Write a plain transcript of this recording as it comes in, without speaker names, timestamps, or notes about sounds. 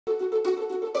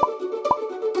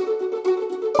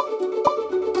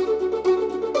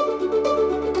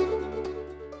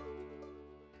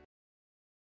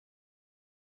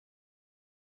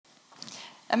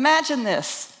Imagine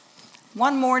this.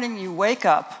 One morning you wake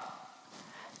up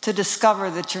to discover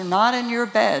that you're not in your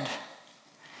bed.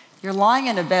 You're lying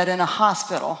in a bed in a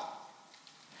hospital.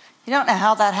 You don't know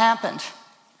how that happened.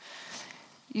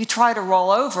 You try to roll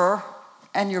over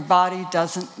and your body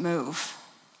doesn't move.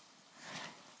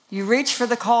 You reach for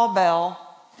the call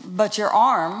bell, but your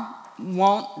arm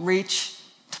won't reach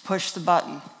to push the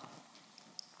button.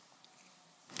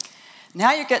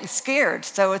 Now you're getting scared,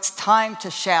 so it's time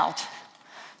to shout.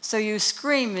 So you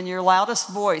scream in your loudest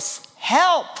voice,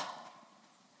 "Help!"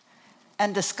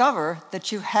 and discover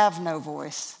that you have no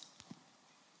voice.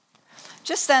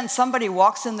 Just then, somebody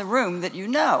walks in the room that you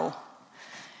know,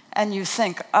 and you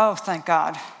think, "Oh, thank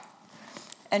God."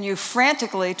 And you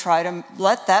frantically try to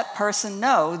let that person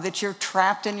know that you're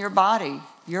trapped in your body.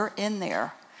 You're in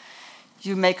there.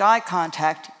 You make eye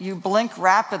contact. You blink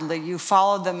rapidly. You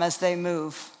follow them as they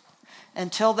move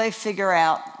until they figure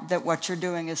out that what you're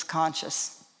doing is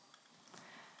conscious.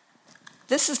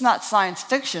 This is not science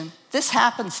fiction. This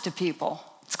happens to people.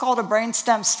 It's called a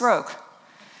brainstem stroke.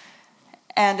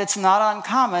 And it's not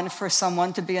uncommon for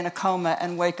someone to be in a coma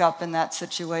and wake up in that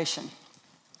situation.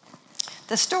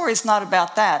 The story's not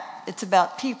about that. It's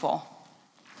about people.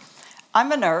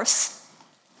 I'm a nurse,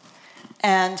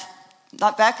 and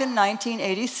back in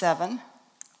 1987,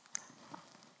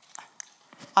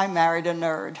 I married a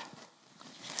nerd.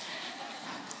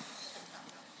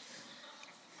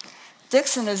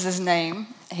 Dixon is his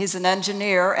name. He's an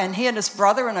engineer, and he and his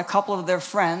brother and a couple of their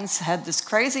friends had this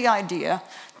crazy idea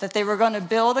that they were going to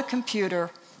build a computer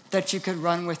that you could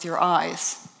run with your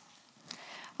eyes.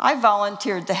 I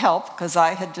volunteered to help because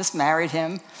I had just married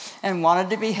him and wanted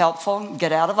to be helpful and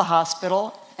get out of a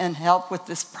hospital and help with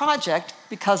this project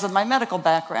because of my medical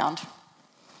background.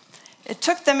 It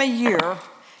took them a year,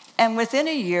 and within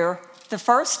a year, the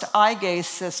first Eyegaze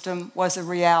system was a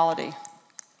reality.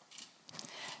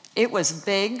 It was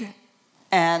big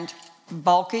and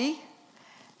bulky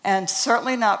and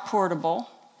certainly not portable.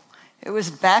 It was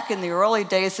back in the early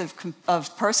days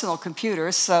of personal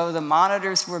computers, so the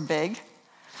monitors were big.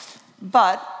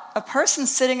 But a person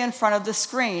sitting in front of the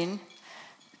screen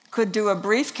could do a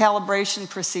brief calibration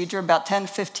procedure, about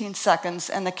 10-15 seconds,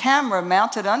 and the camera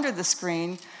mounted under the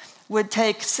screen would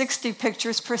take 60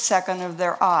 pictures per second of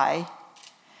their eye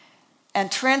and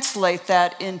translate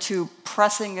that into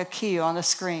pressing a key on the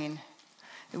screen.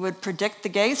 It would predict the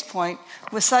gaze point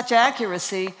with such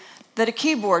accuracy that a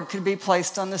keyboard could be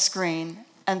placed on the screen,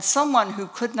 and someone who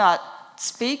could not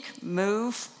speak,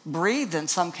 move, breathe in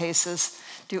some cases,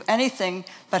 do anything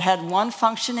but had one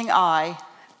functioning eye,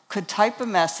 could type a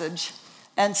message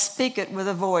and speak it with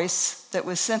a voice that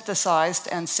was synthesized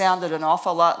and sounded an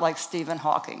awful lot like Stephen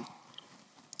Hawking.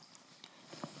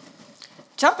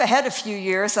 Jump ahead a few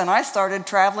years, and I started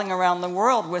traveling around the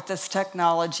world with this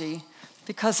technology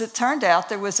because it turned out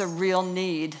there was a real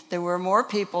need. There were more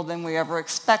people than we ever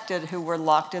expected who were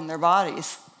locked in their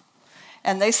bodies.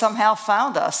 And they somehow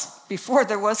found us before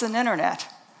there was an internet.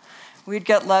 We'd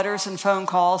get letters and phone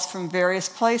calls from various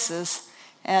places,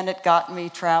 and it got me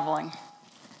traveling.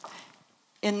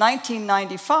 In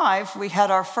 1995, we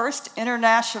had our first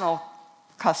international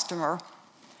customer,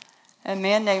 a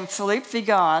man named Philippe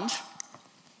Vigand.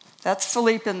 That's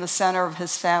Philippe in the center of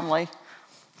his family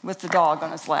with the dog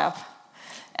on his lap.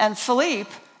 And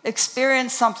Philippe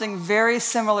experienced something very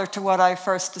similar to what I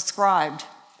first described.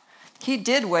 He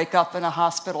did wake up in a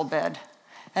hospital bed,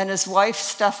 and his wife,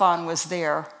 Stefan, was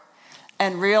there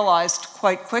and realized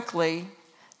quite quickly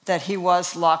that he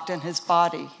was locked in his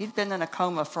body. He'd been in a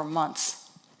coma for months.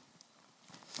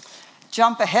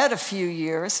 Jump ahead a few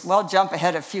years, well, jump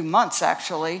ahead a few months,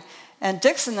 actually, and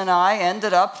Dixon and I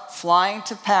ended up flying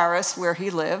to Paris, where he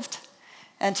lived,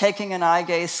 and taking an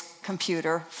Eyegaze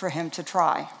computer for him to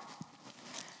try.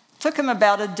 Took him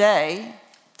about a day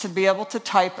to be able to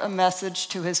type a message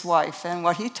to his wife, and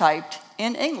what he typed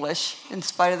in English, in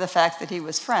spite of the fact that he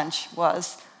was French,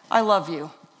 was, "I love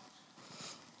you."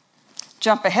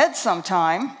 Jump ahead some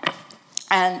time,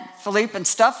 and Philippe and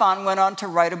Stefan went on to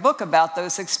write a book about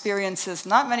those experiences.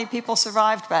 Not many people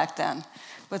survived back then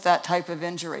with that type of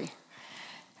injury.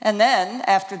 And then,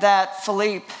 after that,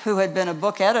 Philippe, who had been a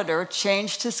book editor,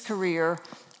 changed his career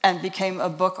and became a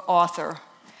book author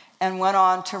and went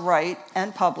on to write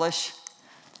and publish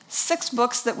 6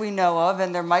 books that we know of,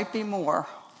 and there might be more.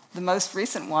 The most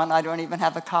recent one I don't even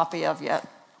have a copy of yet.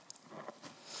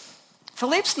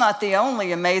 Philippe's not the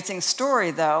only amazing story,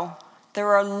 though.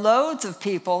 There are loads of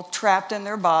people trapped in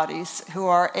their bodies who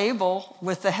are able,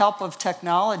 with the help of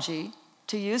technology,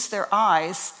 to use their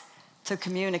eyes to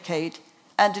communicate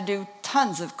and to do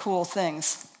tons of cool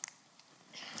things.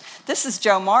 This is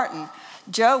Joe Martin.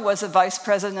 Joe was a vice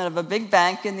president of a big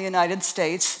bank in the United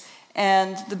States,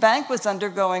 and the bank was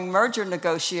undergoing merger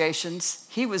negotiations.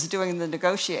 He was doing the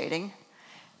negotiating,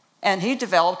 and he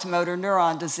developed motor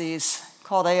neuron disease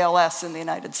called ALS in the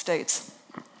United States.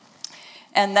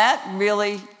 And that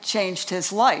really changed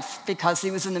his life because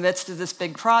he was in the midst of this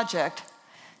big project.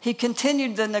 He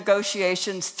continued the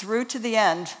negotiations through to the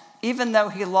end, even though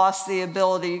he lost the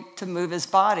ability to move his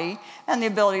body and the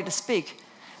ability to speak.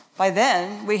 By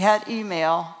then, we had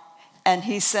email, and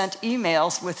he sent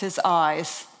emails with his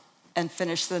eyes and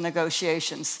finished the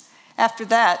negotiations. After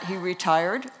that, he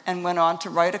retired and went on to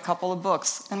write a couple of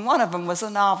books, and one of them was a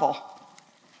novel.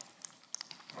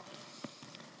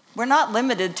 We're not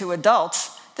limited to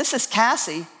adults. This is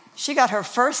Cassie. She got her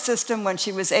first system when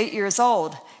she was 8 years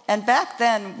old. And back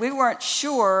then, we weren't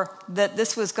sure that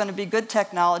this was going to be good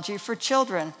technology for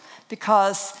children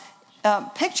because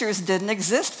pictures didn't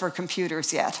exist for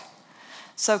computers yet.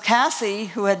 So Cassie,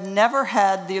 who had never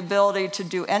had the ability to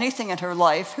do anything in her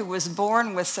life, who was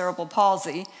born with cerebral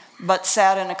palsy, but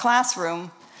sat in a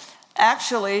classroom,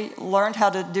 actually learned how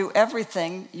to do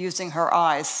everything using her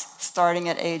eyes, starting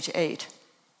at age 8.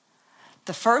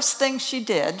 The first thing she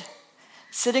did,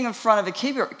 sitting in front of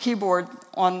a keyboard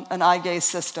on an Eyegaze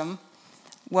system,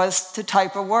 was to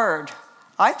type a word.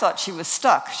 I thought she was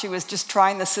stuck. She was just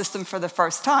trying the system for the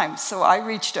first time. So I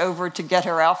reached over to get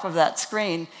her off of that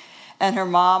screen, and her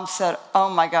mom said, "Oh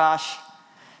my gosh."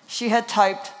 She had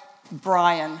typed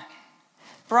Brian.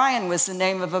 Brian was the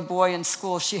name of a boy in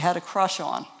school she had a crush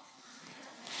on.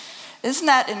 Isn't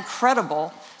that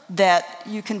incredible that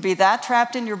you can be that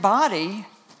trapped in your body,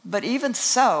 but even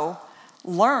so,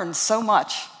 learn so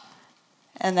much?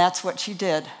 And that's what she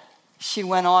did. She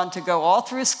went on to go all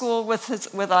through school with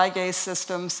Eyegaze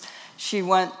systems. She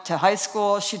went to high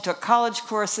school, she took college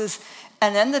courses,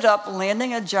 and ended up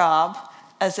landing a job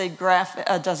as a graphic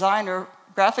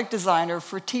designer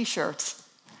for T-shirts.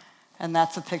 And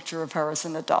that's a picture of her as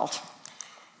an adult.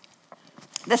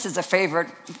 This is a favorite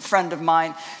friend of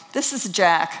mine. This is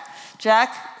Jack.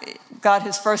 Jack got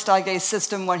his first Eyegaze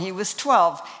system when he was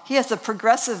 12. He has a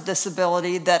progressive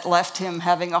disability that left him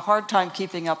having a hard time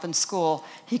keeping up in school.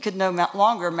 He could no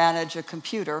longer manage a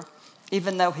computer,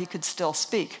 even though he could still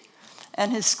speak.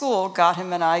 And his school got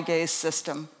him an Eyegaze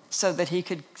system so that he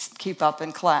could keep up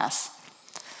in class.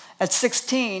 At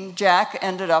 16, Jack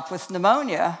ended up with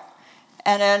pneumonia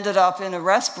and ended up in a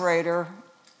respirator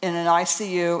in an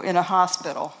ICU in a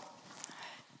hospital.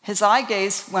 His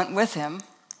Eyegaze went with him,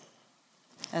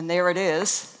 and there it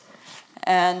is.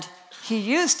 And he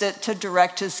used it to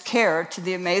direct his care, to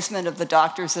the amazement of the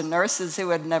doctors and nurses who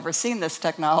had never seen this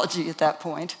technology at that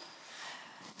point.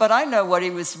 But I know what he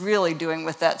was really doing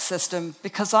with that system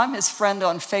because I'm his friend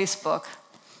on Facebook,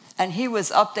 and he was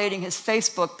updating his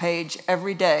Facebook page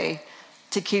every day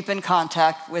to keep in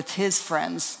contact with his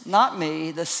friends, not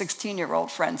me, the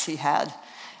 16-year-old friends he had,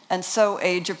 and so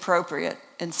age appropriate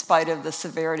in spite of the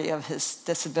severity of his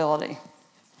disability.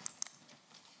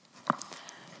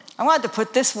 I wanted to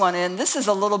put this one in. This is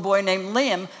a little boy named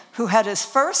Liam who had his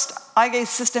first Eyegaze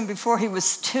system before he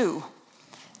was 2.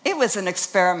 It was an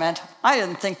experiment. I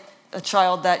didn't think a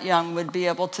child that young would be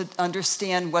able to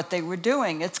understand what they were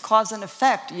doing. It's cause and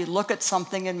effect. You look at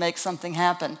something and make something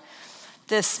happen.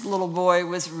 This little boy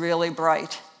was really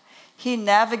bright. He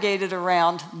navigated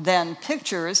around then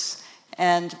pictures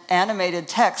and animated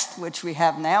text, which we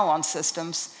have now on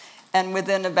systems, and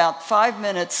within about 5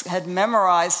 minutes had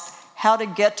memorized how to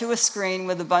get to a screen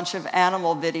with a bunch of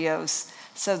animal videos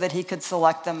so that he could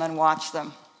select them and watch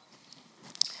them.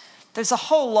 There's a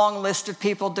whole long list of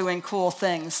people doing cool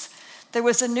things. There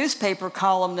was a newspaper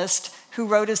columnist who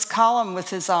wrote his column with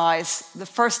his eyes. The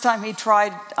first time he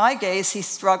tried Eyegaze, he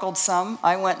struggled some.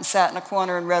 I went and sat in a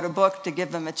corner and read a book to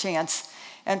give him a chance.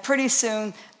 And pretty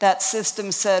soon, that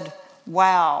system said,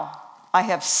 "Wow, I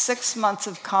have 6 months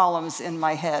of columns in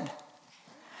my head."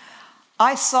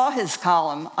 I saw his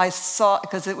column.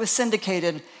 Because it was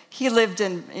syndicated. He lived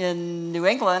in New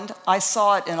England. I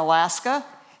saw it in Alaska,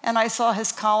 and I saw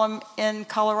his column in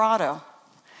Colorado.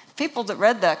 People that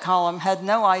read that column had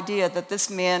no idea that this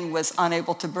man was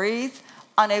unable to breathe,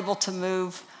 unable to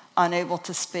move, unable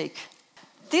to speak.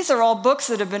 These are all books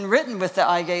that have been written with the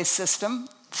Eyegaze system.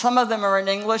 Some of them are in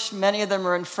English, many of them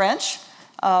are in French.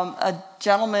 A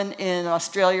gentleman in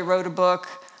Australia wrote a book.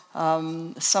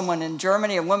 Someone in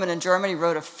Germany, a woman in Germany,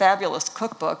 wrote a fabulous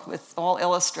cookbook with all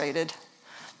illustrated.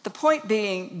 The point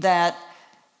being that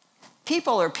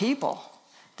people are people.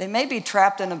 They may be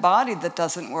trapped in a body that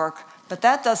doesn't work, but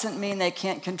that doesn't mean they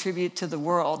can't contribute to the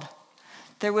world.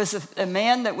 There was a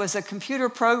man that was a computer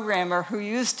programmer who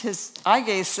used his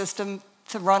Eyegaze system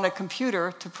to run a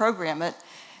computer, to program it,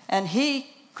 And he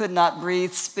could not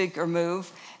breathe, speak, or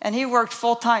move. And he worked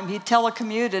full-time. He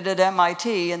telecommuted at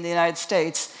MIT in the United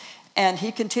States. And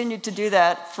he continued to do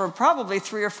that for probably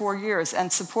 3 or 4 years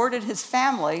and supported his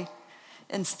family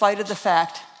in spite of the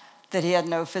fact that he had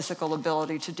no physical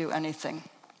ability to do anything.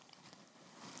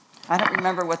 I don't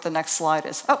remember what the next slide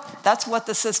is. Oh, that's what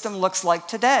the system looks like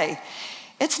today.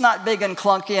 It's not big and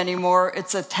clunky anymore.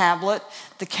 It's a tablet.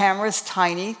 The camera's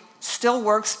tiny. Still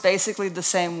works basically the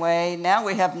same way. Now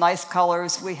we have nice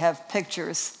colors. We have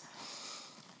pictures.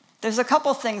 There's a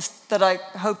couple things that I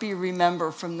hope you remember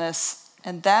from this,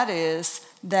 and that is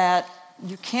that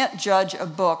you can't judge a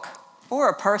book or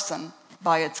a person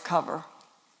by its cover.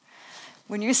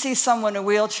 When you see someone in a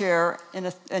wheelchair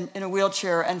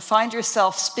and find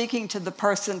yourself speaking to the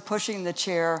person pushing the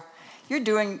chair, you're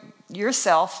doing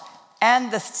yourself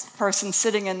and the person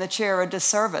sitting in the chair a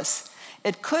disservice.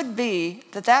 It could be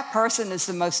that that person is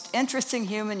the most interesting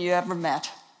human you ever met.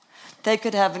 They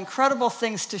could have incredible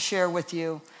things to share with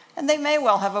you, and they may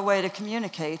well have a way to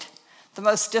communicate. The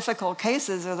most difficult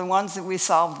cases are the ones that we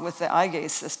solved with the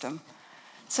Eyegaze system.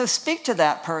 So speak to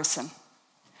that person,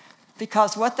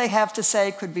 because what they have to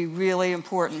say could be really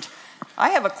important. I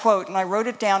have a quote, and I wrote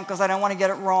it down because I don't want to get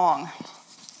it wrong.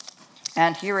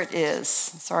 And here it is.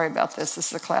 Sorry about this. This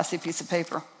is a classy piece of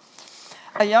paper.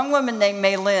 A young woman named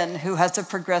Mei Lin, who has a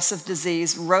progressive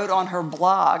disease, wrote on her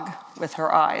blog with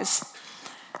her eyes,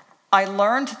 "I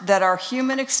learned that our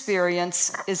human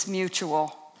experience is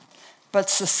mutual, but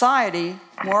society,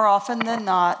 more often than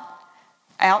not,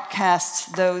 outcasts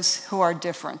those who are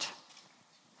different."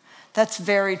 That's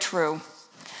very true.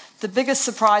 The biggest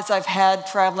surprise I've had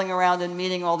traveling around and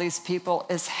meeting all these people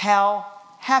is how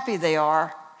happy they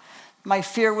are. My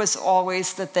fear was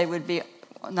always that they would be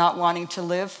not wanting to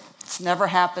live. It's never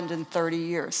happened in 30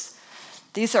 years.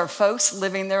 These are folks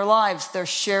living their lives. They're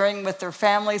sharing with their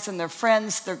families and their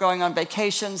friends. They're going on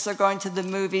vacations. They're going to the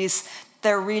movies.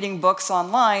 They're reading books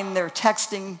online. They're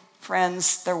texting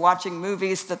friends. They're watching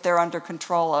movies that they're under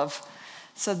control of.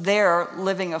 So they're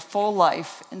living a full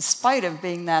life in spite of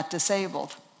being that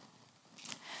disabled.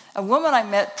 A woman I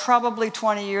met probably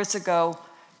 20 years ago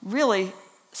really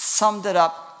summed it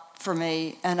up for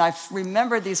me, and I've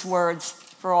remembered these words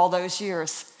for all those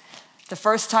years. The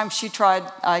first time she tried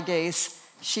Eyegaze,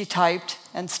 she typed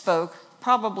and spoke,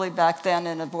 probably back then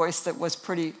in a voice that was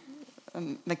pretty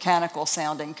mechanical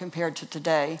sounding compared to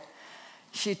today.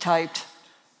 She typed,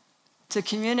 "To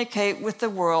communicate with the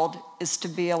world is to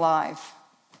be alive.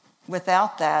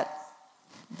 Without that,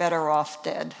 better off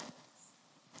dead."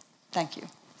 Thank you.